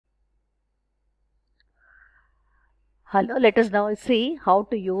Hello, let us now see how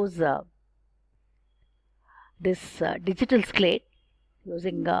to use this digital slate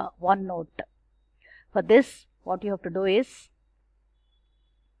using OneNote. For this, what you have to do is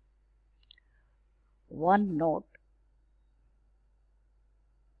OneNote.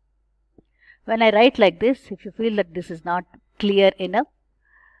 When I write like this, if you feel that this is not clear enough,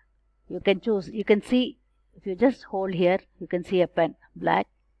 you can choose. You can see, if you just hold here, you can see a pen, black,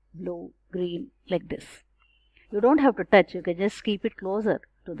 blue, green, like this. You don't have to touch, you can just keep it closer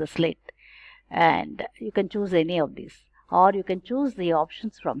to the slate. And you can choose any of these, or you can choose the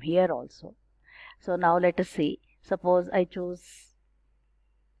options from here also. So now let us see. Suppose I choose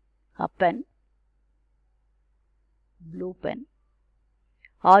a pen, blue pen,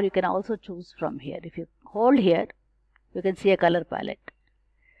 or you can also choose from here. If you hold here, you can see a color palette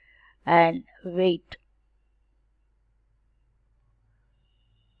and weight.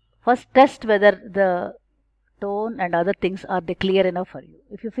 First test whether the tone and other things are they clear enough for you.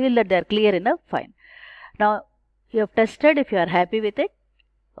 If you feel that they are clear enough, fine. Now you have tested. If you are happy with it,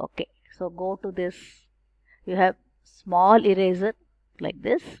 okay. So go to this. You have small eraser like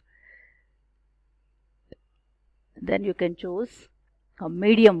this. Then you can choose a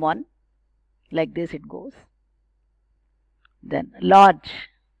medium one, like this it goes. Then large,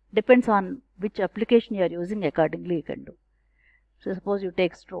 depends on which application you are using, accordingly you can do. So suppose you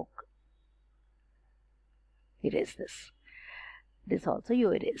take stroke, erase this. This also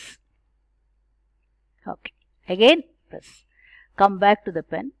you erase. Okay. Again press. Come back to the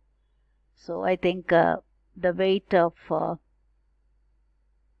pen. So I think the weight of 1.5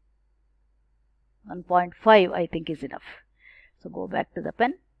 I think is enough. So go back to the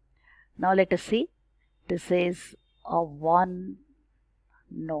pen. Now let us see. This is a OneNote.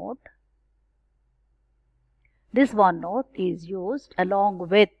 This OneNote is used along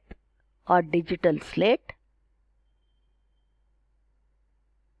with a digital slate.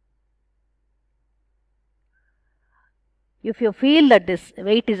 If you feel that this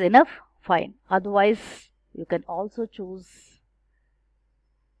weight is enough, fine. Otherwise, you can also choose,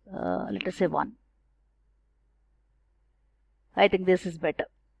 let us say 1. I think this is better.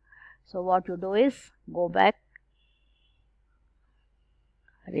 So what you do is go back,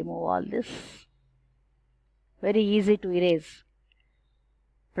 remove all this. Very easy to erase.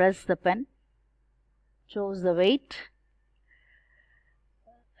 Press the pen, choose the weight.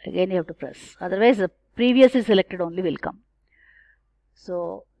 Again you have to press. Otherwise the previously selected only will come.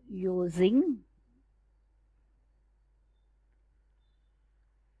 So using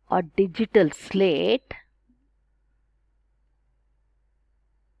a digital slate,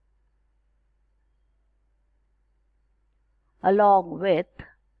 along with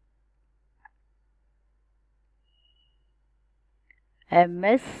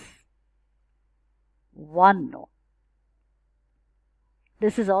MS OneNote.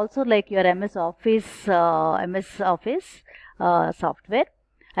 This is also like your MS Office software.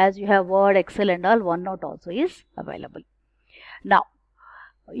 As you have Word, Excel and all, OneNote also is available. Now,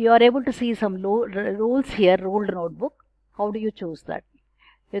 you are able to see some rules here, ruled notebook. How do you choose that?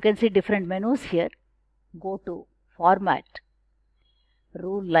 You can see different menus here. Go to Format,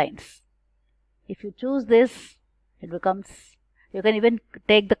 Rule Lines. If you choose this, it becomes, you can even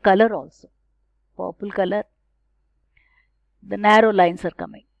take the color also. Purple color. The narrow lines are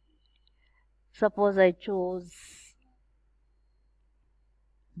coming. Suppose I choose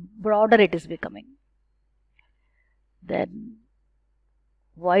broader, it is becoming. Then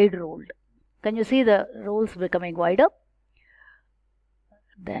wide ruled. Can you see the rules becoming wider?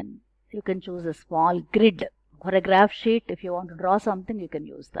 Then you can choose a small grid. For a graph sheet, if you want to draw something, you can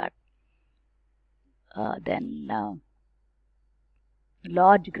use that. Then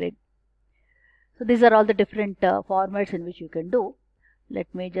large grid. So these are all the different formats in which you can do.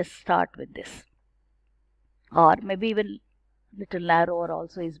 Let me just start with this. Or maybe even little narrower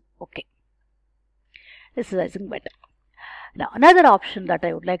also is okay. This is I think better. Now another option that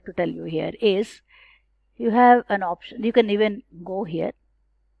I would like to tell you here is, you have an option, you can even go here.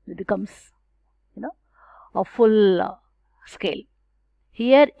 It becomes, a full scale.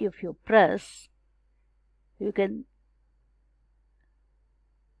 Here if you press, you can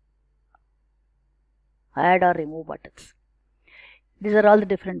add or remove buttons. These are all the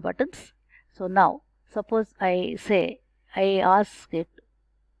different buttons. So now suppose I say, I ask it,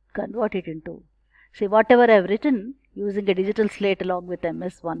 convert it into, see whatever I have written using a digital slate along with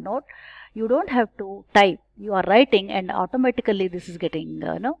MS OneNote, you don't have to type. You are writing and automatically this is getting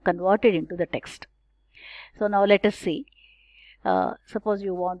converted into the text. So now let us see. Suppose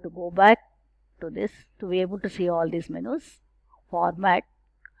you want to go back to this to be able to see all these menus. Format,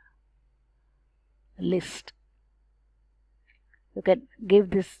 List. You can give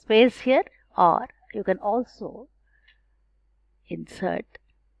this space here, or you can also insert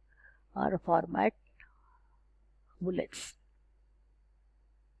or format bullets.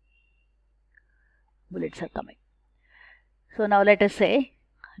 Bullets are coming. So now let us say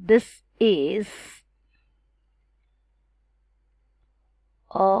this is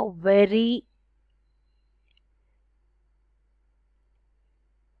a very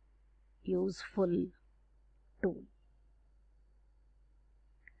useful tool.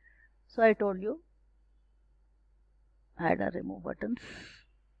 So I told you, add or remove buttons,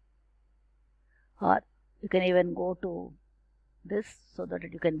 or you can even go to this so that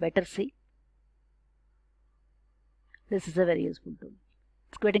you can better see. This is a very useful tool.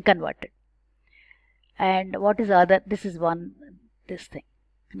 It's getting converted. And what is other? This is one, this thing.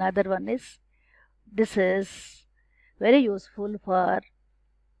 Another one is, this is very useful for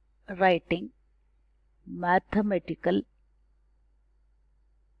writing mathematical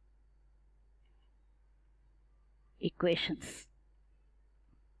equations.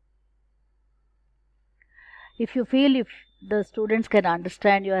 If you feel if the students can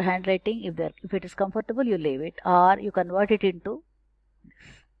understand your handwriting, if it is comfortable, you leave it, or you convert it into this.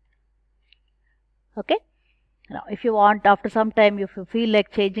 Okay. Now, if you want, after some time, if you feel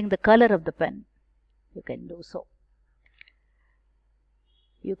like changing the color of the pen, you can do so.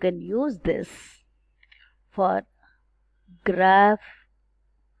 You can use this for graph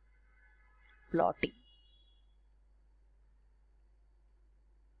plotting.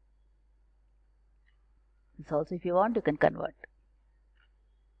 This also, if you want, you can convert.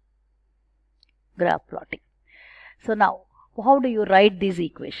 Graph plotting. So now, how do you write these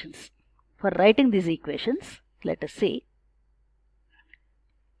equations? For writing these equations, let us see.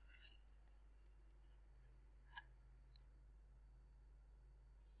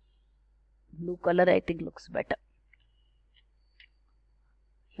 Blue color, I think, looks better.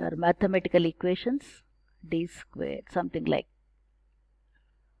 Your mathematical equations, d squared, something like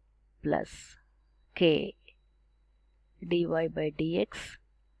plus k dy by dx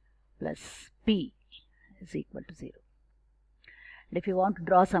plus p is equal to 0. And if you want to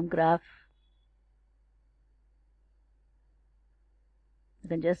draw some graph, you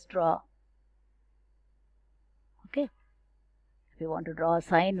can just draw. Okay. If you want to draw a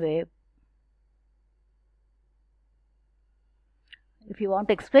sine wave, if you want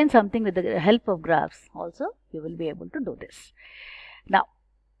to explain something with the help of graphs also, you will be able to do this. Now,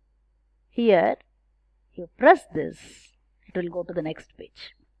 here you press this, it will go to the next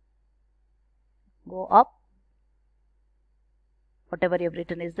page. Go up, whatever you have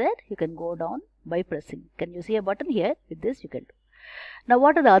written is there, you can go down by pressing. Can you see a button here? With this you can do. Now,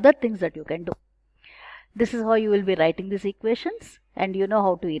 what are the other things that you can do? This is how you will be writing these equations, and you know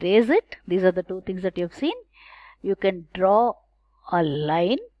how to erase it. These are the two things that you have seen. You can draw a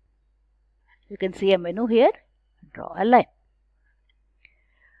line. You can see a menu here. Draw a line.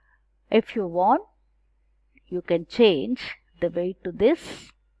 If you want, you can change the weight to this.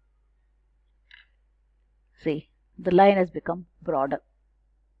 See, the line has become broader.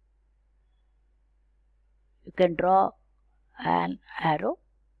 You can draw an arrow.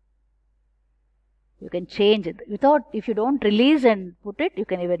 You can change it without, if you don't release and put it, you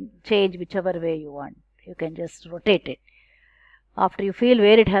can even change whichever way you want. You can just rotate it. After you feel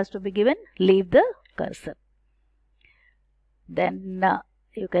where it has to be given, leave the cursor. Then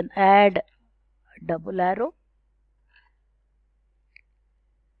you can add double arrow.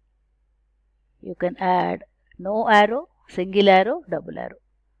 You can add no arrow, single arrow, double arrow.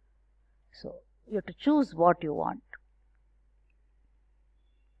 So you have to choose what you want.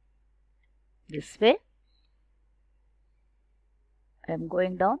 This way, I am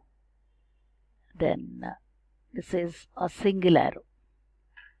going down. Then this is a single arrow.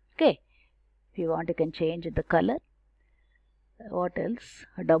 Okay. If you want, you can change the color. What else?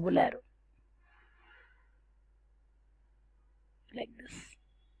 A double arrow. Like this.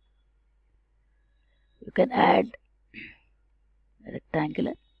 You can add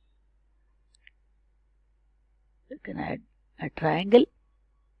rectangular. You can add a triangle.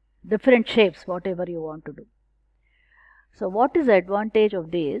 Different shapes, whatever you want to do. So what is the advantage of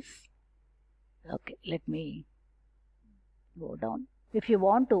this? Okay, let me go down. If you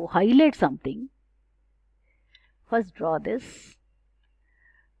want to highlight something, first draw this.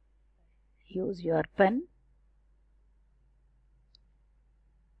 Use your pen.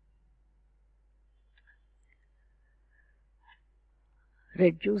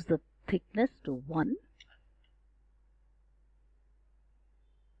 Reduce the thickness to 1.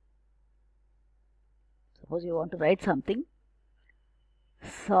 Suppose you want to write something.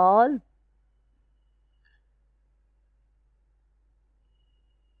 Solve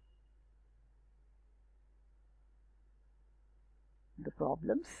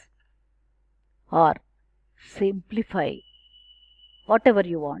problems or simplify whatever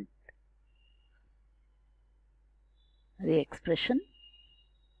you want the expression,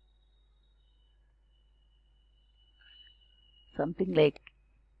 something like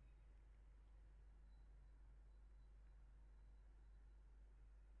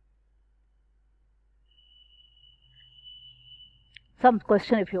some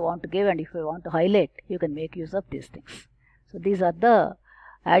question if you want to give, and if you want to highlight, you can make use of these things. So these are the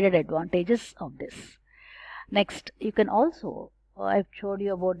added advantages of this. Next, you can also, I've showed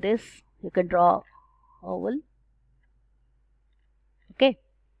you about this, you can draw oval. Okay,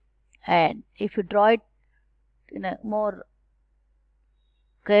 and if you draw it in a more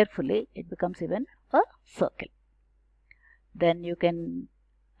carefully, it becomes even a circle. Then you can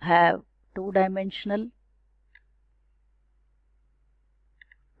have two-dimensional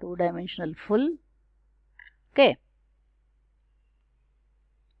full. Okay,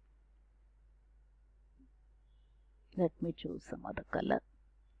 let me choose some other color.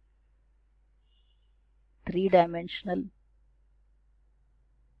 Three-dimensional.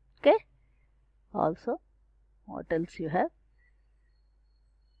 Okay, also what else you have?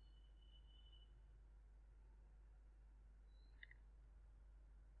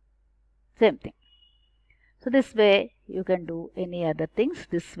 Same thing. So this way you can do any other things.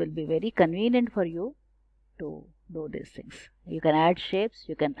 This will be very convenient for you to do these things. You can add shapes,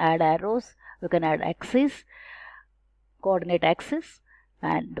 you can add arrows, you can add axes, coordinate axis,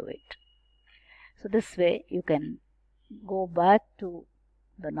 and do it. So this way you can go back to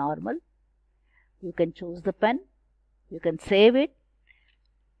the normal. You can choose the pen, you can save it,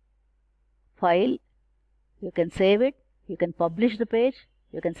 file, you can save it, you can publish the page,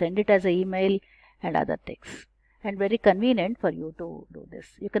 you can send it as an email and other things. And very convenient for you to do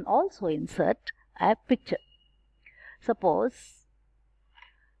this. You can also insert a picture. Suppose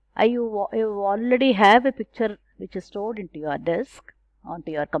you already have a picture which is stored into your disk, onto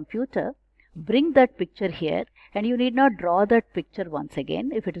your computer. Bring that picture here, and you need not draw that picture once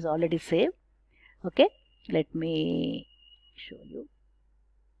again if it is already saved. Okay, let me show you.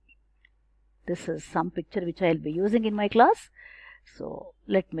 This is some picture which I will be using in my class. So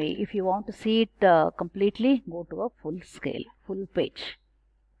let me, if you want to see it completely, go to a full scale, full page.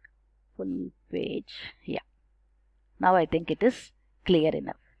 Yeah. Now I think it is clear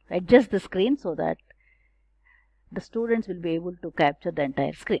enough. Adjust the screen so that the students will be able to capture the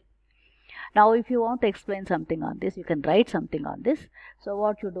entire screen. Now if you want to explain something on this, you can write something on this. So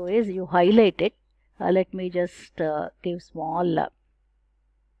what you do is you highlight it. Let me just give small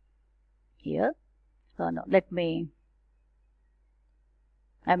here. No, let me,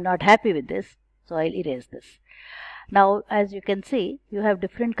 I'm not happy with this, so I'll erase this. Now as you can see, you have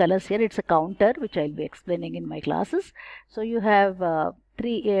different colors here. It's a counter which I'll be explaining in my classes. So you have 4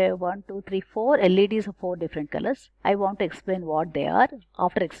 LEDs of 4 different colors. I want to explain what they are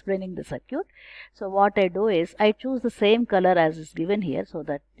after explaining the circuit. So what I do is I choose the same color as is given here so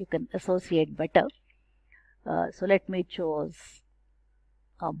that you can associate better. So let me choose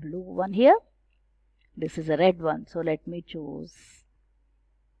a blue one here. This is a red one, so let me choose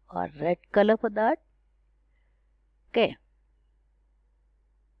a red color for that. Okay.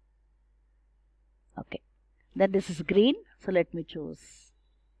 Okay. Then this is green, so let me choose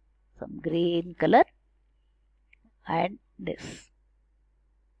some green color, and this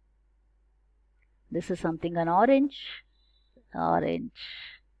is something an orange.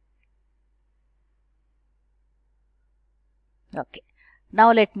 Okay.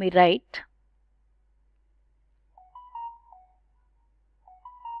 Now let me write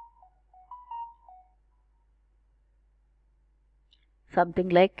something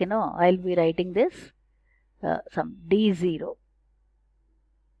like, I'll be writing this some D0.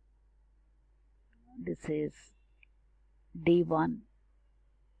 This is D1,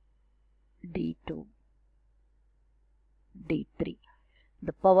 D2, D3.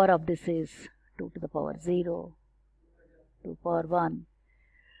 The power of this is 2 to the power 0, 2 power 1,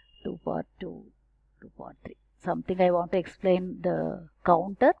 2 power 2, 2 power 3. Something I want to explain the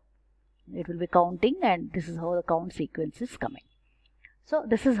counter. It will be counting, and this is how the count sequence is coming. So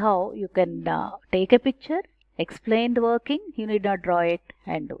this is how you can take a picture, explain the working. You need not draw it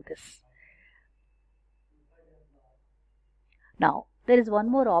and do this. Now there is one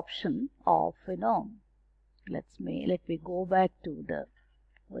more option of, let me go back to the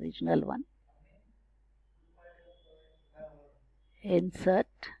original one. Insert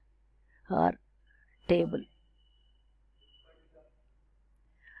or table.